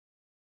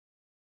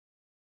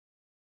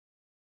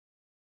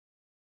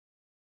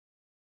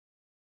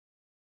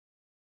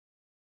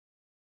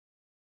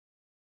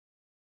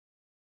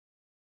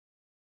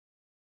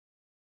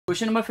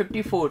Question number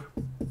 54.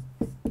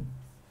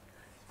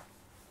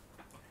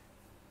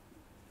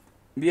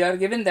 We are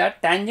given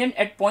that tangent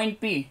at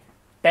point P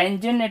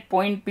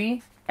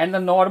and the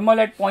normal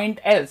at point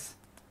S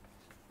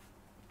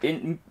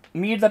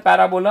meet the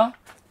parabola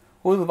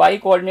whose y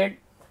coordinate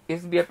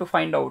is we have to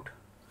find out.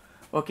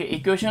 Okay,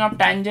 equation of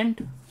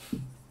tangent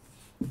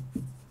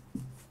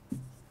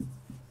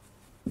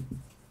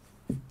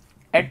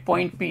at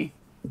point P.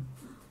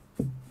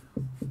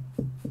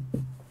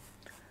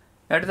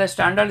 That is the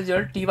standard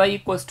result, ty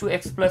equals to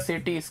x plus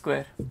at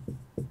square.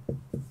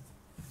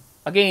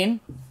 Again,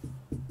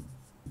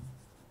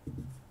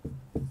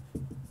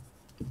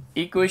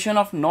 equation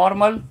of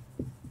normal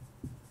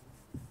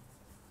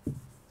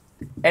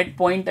at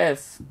point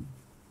S.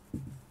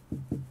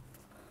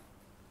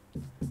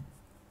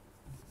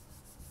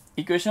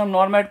 Equation of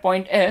normal at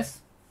point S,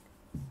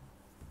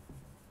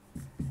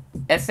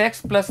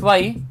 sx plus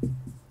y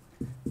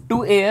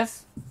 2as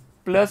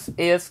plus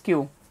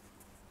asq.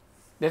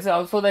 This is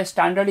also the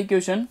standard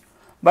equation,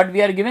 but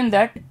we are given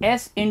that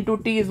s into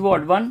t is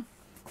what? 1.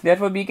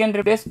 Therefore, we can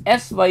replace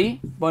sy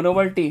 1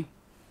 over t.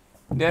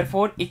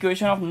 Therefore,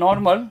 equation of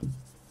normal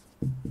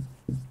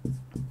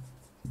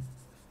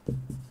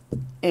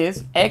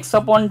is x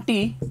upon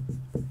t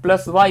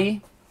plus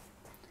y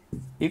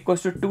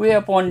equals to 2a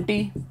upon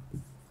t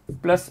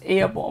plus a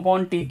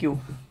upon tq.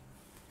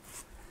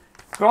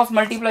 Cross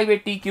multiply by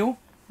tq,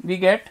 we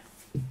get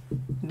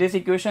this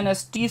equation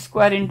as t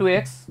square into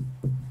x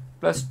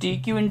plus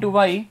tq into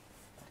y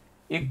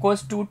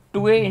equals to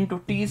 2a into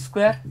t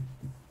square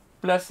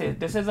plus a.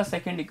 This is the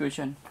second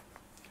equation.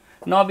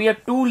 Now we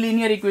have two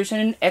linear equations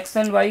in x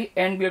and y,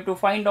 and we have to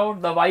find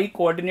out the y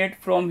coordinate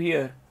from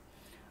here.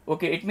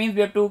 Okay, it means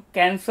we have to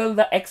cancel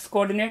the x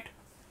coordinate.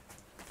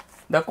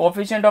 The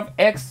coefficient of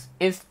x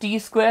is t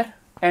square,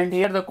 and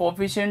here the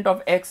coefficient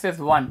of x is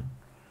 1.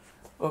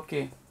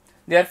 Okay,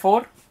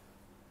 therefore,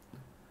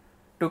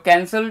 to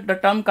cancel the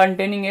term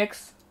containing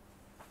x,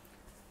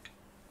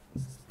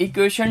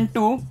 equation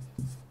 2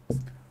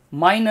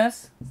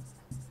 minus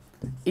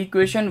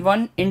equation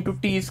 1 into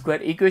T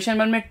square. Equation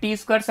 1 में T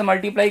square से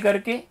multiply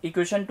करके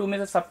equation 2 में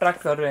से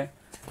subtract कर रहे हैं.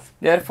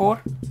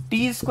 Therefore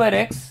T square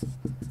x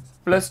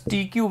plus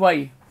T Q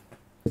Y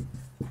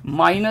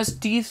minus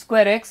T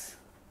square x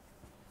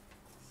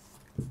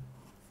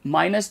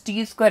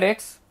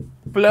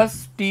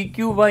plus T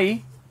Q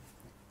Y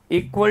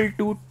equal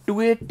to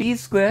 2a T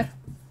square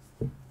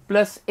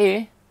plus a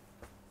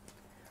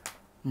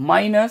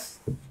minus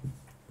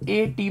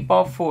a T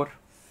power 4.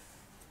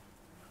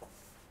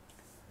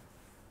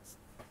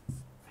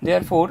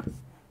 Therefore,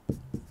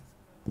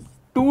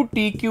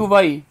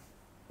 2tqy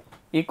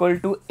equal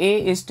to a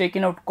is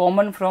taken out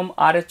common from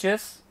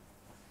RHS,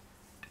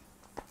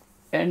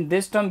 and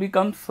this term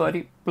becomes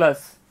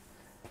plus.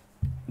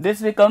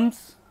 This becomes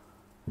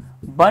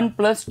 1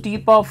 plus t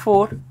power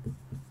 4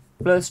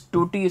 plus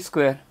 2t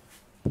square.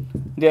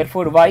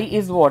 Therefore, y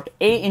is what?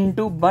 A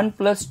into 1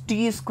 plus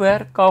t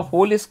square का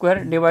whole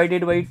square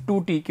divided by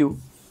 2tq.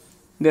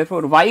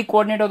 Therefore, y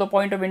coordinate of the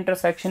point of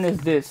intersection is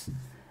this.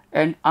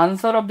 And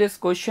answer of this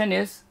question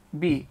is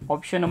B,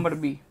 option number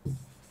B.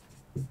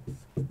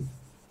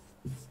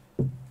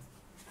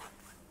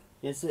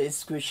 yes,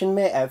 इस question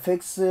में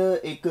fx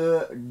एक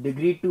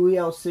degree 2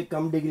 या उससे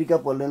कम degree का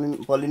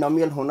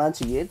polynomial होना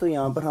चाहिए. तो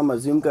यहाँ पर हम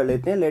अज्यूम कर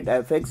लेते हैं late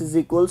fx is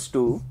equals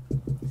to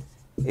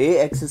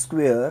ax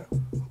square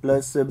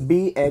plus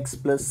bx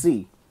plus c.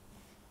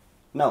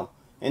 Now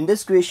in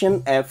this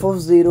question f of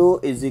 0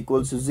 is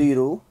equals to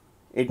 0.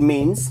 It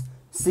means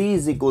c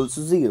is equals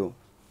to 0.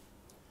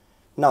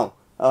 Now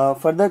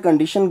further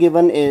condition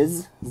given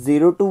is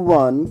 0 to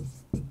 1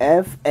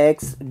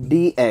 fx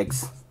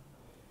dx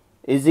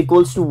is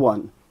equals to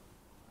 1.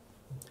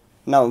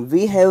 Now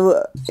we have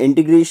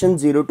integration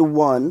 0 to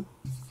 1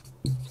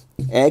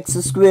 x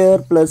square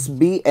plus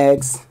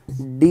bx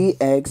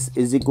dx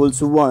is equals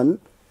to 1,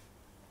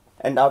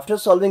 and after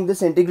solving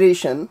this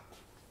integration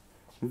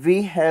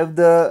we have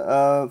the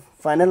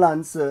final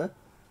answer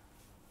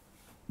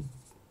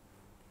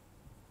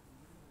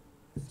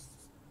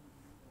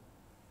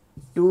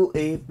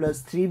 (2a plus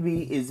 3b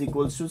is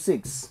equals to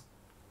 6).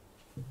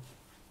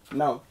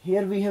 Now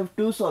here we have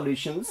two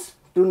solutions,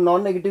 two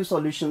non-negative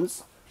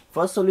solutions.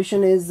 First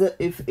solution is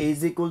if a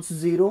is equals to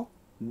 0,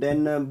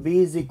 then b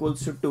is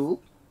equals to 2,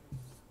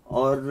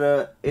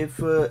 or if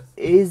a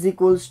is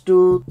equals to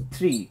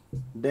 3,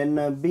 then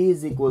b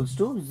is equals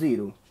to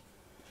 0.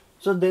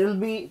 So there will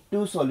be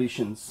two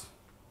solutions.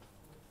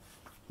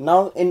 Now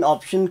in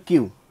option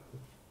Q,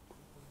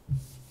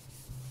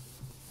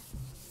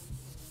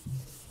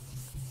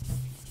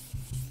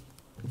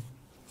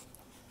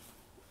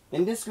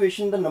 in this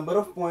question, the number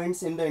of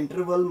points in the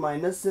interval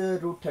minus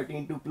root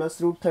 13 to plus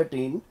root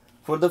 13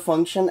 for the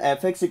function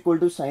fx equal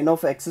to sine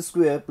of x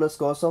square plus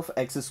cos of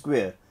x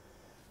square.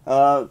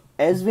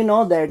 As we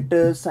know that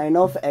sine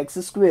of x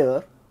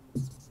square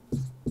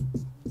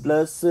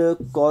plus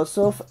cos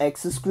of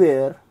x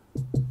square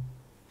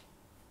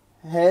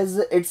has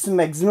its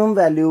maximum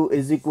value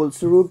is equals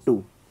to root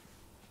 2.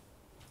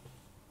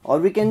 or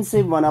we can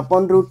say 1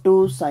 upon root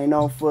 2 sin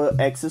of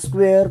x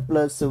square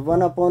plus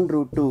 1 upon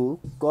root 2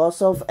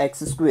 cos of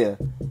x square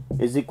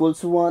is equals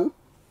to 1,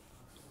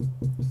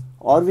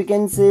 or we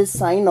can say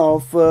sin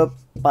of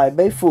pi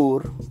by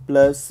 4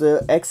 plus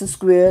x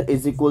square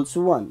is equals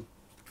to 1,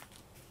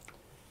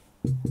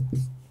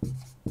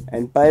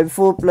 and pi by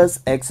 4 plus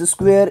x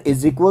square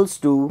is equals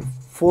to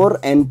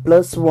 4n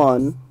plus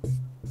 1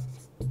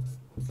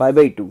 pi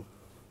by 2.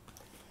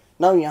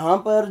 Now यहाँ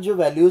पर जो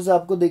values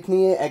आपको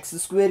देखनी है, x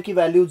square की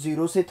value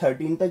 0 से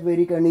 13 तक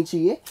very करनी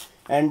चाहिए,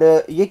 एंड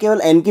ये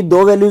केवल n की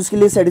दो वैल्यूज़ के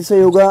लिए सेटिस्फाई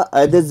होगा,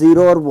 आइदर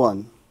 0 और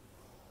 1.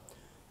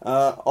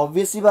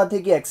 ऑब्वियसली बात है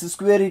कि x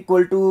square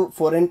equal to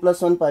 4n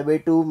plus 1 pi by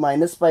 2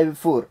 minus pi by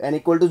 4 N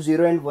equal to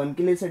 0 and 1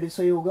 के लिए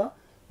सेटिस्फाई होगा.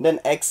 देन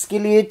x के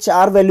लिए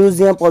चार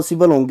वैल्यूज़ यहाँ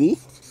पॉसिबल होंगी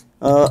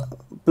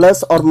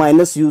प्लस और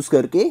माइनस यूज़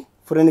करके.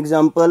 For an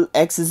example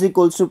x is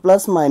equals two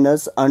plus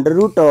minus under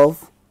root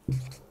of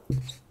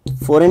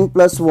 4n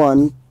plus 1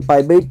 pi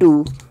by 2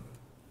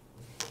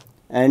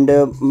 and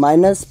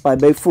minus pi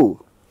by 4.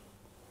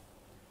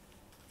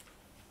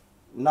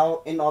 Now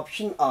in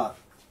option R,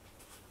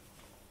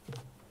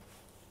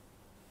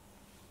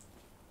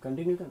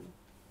 continue करना.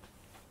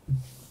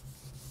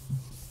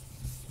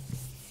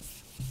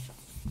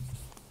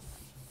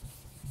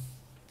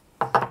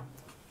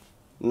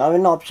 Now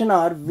in option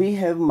R we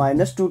have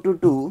minus 2 to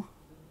 2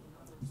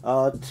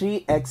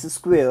 3x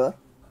square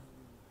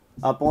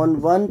upon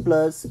 1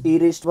 plus e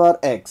raised to power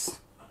x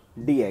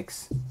dx.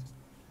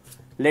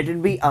 Let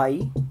it be I,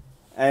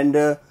 and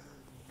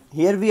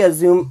here we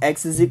assume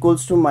x is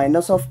equals to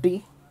minus of t,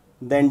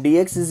 then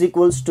dx is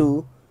equals to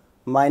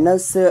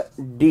minus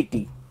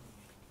dt,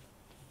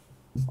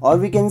 or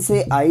we can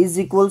say I is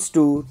equals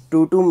to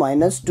 2 to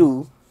minus 2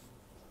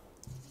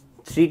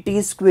 3t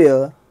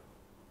square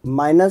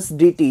minus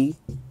dt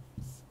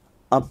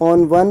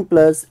upon 1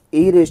 plus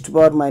e raised to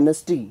power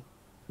minus t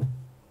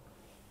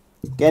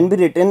can be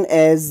written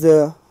as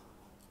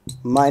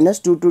minus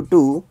 2 to 2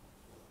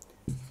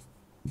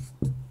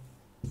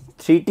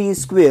 3t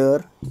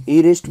square e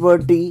raised to power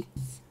t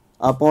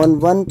upon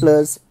 1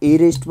 plus e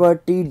raised to power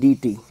t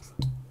dt.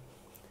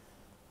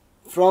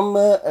 From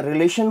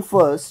relation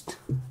first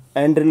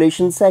and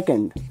relation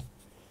second,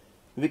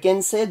 we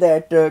can say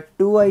that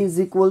 2i is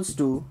equals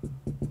to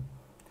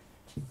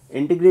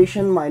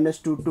integration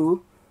minus 2 to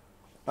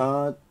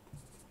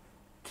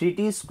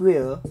 3t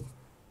square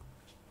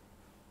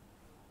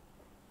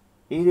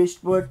e raised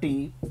to power t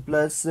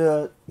plus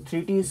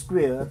 3t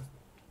square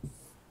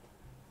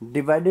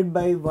divided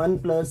by 1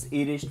 plus e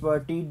raised to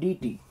power t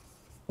dt,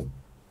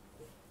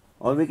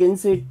 or we can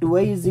say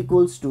 2i is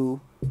equals to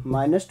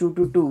minus 2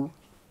 to 2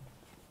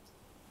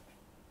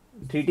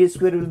 3t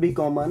square will be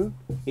common,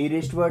 e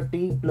raised to power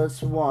t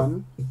plus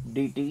 1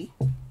 dt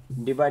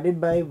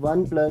divided by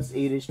 1 plus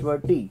e raised to power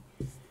t.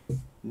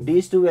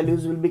 These two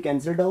values will be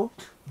cancelled out.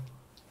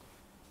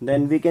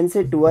 Then we can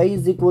say 2i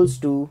is equals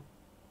to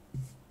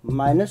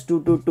minus 2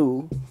 to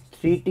 2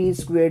 3t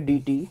square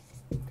dt.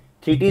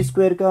 3t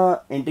square का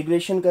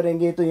integration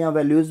करेंगे तो यहाँ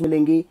values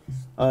मिलेंगी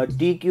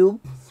t cube,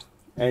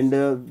 and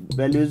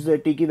values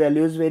t की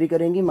values very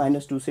करेंगी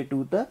minus 2 से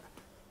 2 तक.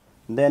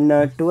 Then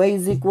 2i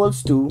is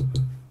equals to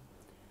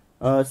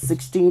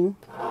 16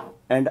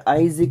 and I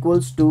is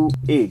equals to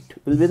 8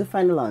 will be the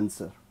final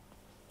answer.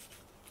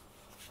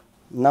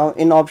 Now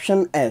in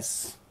option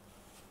S,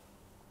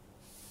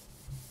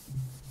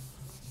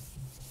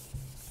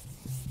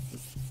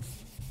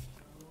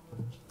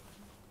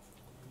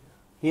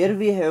 here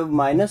we have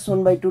minus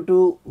 1 by 2 to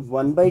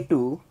 1 by 2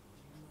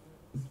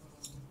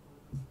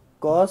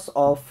 cos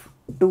of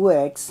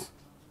 2x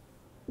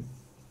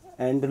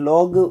and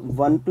log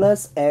 1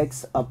 plus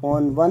x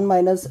upon 1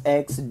 minus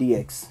x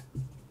dx,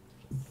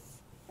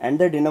 and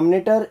the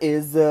denominator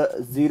is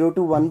 0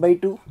 to 1 by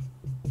 2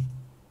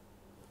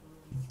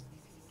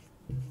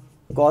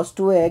 cos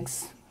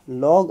 2x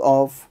log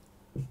of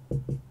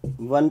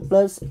 1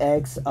 plus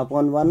x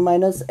upon 1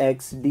 minus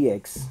x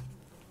dx.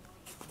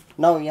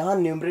 Now यहाँ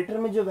numerator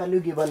में जो value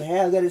given है,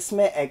 अगर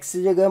इसमें x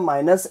की जगह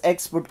minus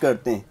x put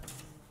करते हैं,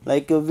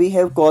 like we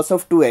have cos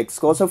of 2x,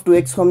 cos of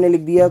 2x को हमने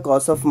लिख दिया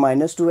cos of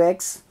minus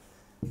 2x,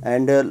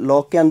 and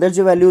log के अंदर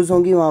जो वैल्यूज़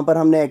होंगी वहाँ पर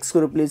हमने x को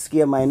रिप्लेस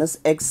किया माइनस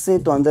x से,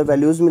 तो अंदर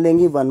वैल्यूज़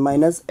मिलेंगी 1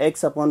 minus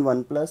x upon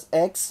 1 plus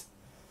x.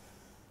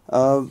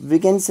 We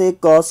can say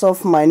cos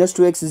of minus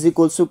 2x is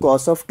equals to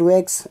cos of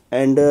 2x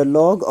and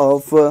log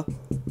of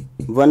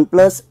 1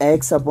 plus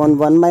x upon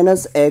 1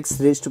 minus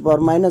x raised to power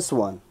minus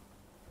 1.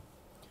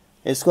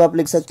 इसको आप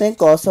लिख सकते हैं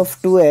cos of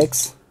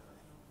 2x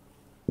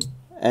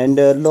and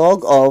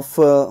log of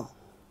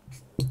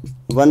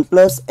 1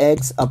 plus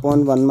x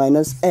upon 1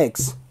 minus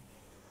x.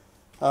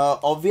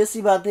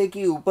 Obviously बात है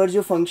कि ऊपर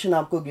जो फंक्शन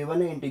आपको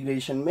गिवन है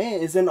इंटीग्रेशन में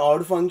is an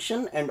odd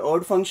function, and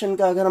odd function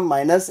का अगर हम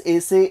माइनस a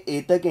से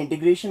a तक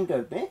इंटीग्रेशन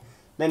करते हैं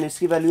देन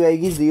इसकी वैल्यू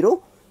आएगी 0.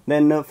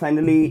 देन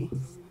फाइनली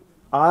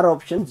आर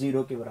ऑप्शन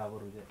 0 के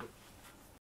बराबर हो जाएगा.